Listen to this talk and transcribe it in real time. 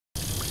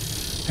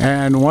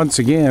And once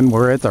again,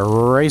 we're at the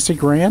Racing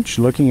Ranch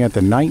looking at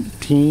the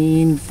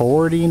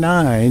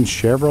 1949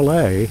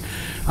 Chevrolet.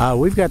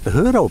 We've got the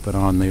hood open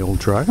on the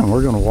old truck, and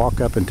we're going to walk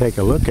up and take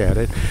a look at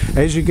it.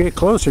 As you get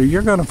closer,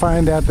 you're going to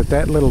find out that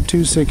that little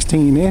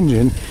 216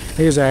 engine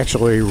is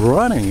actually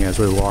running as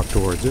we walk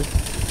towards it.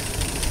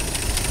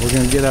 We're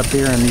going to get up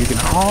here and you can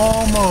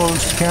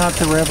almost count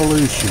the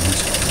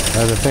revolutions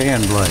of the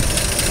fan blade.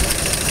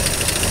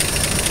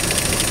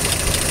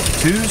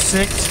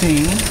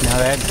 216, now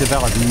that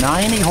developed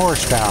 90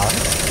 horsepower,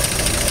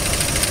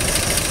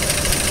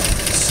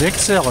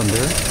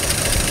 6-cylinder,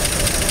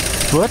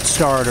 foot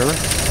starter,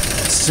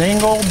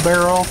 single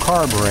barrel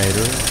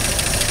carburetor,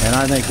 and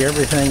I think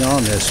everything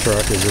on this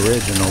truck is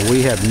original.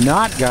 We have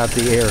not got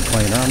the air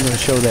cleaner. I'm going to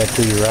show that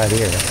to you right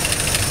here.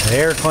 The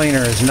air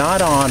cleaner is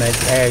not on it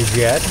as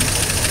yet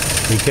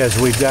because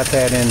we've got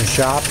that in the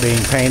shop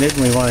being painted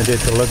and we wanted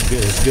it to look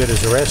as good as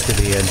the rest of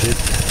the engine.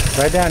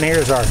 Right down here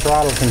is our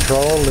throttle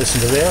control. Listen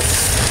to this.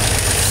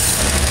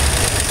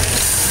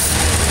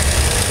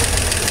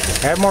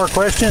 Have more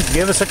questions?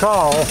 Give us a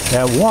call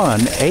at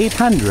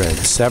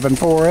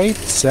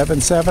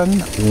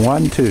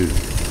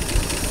 1-800-748-7712.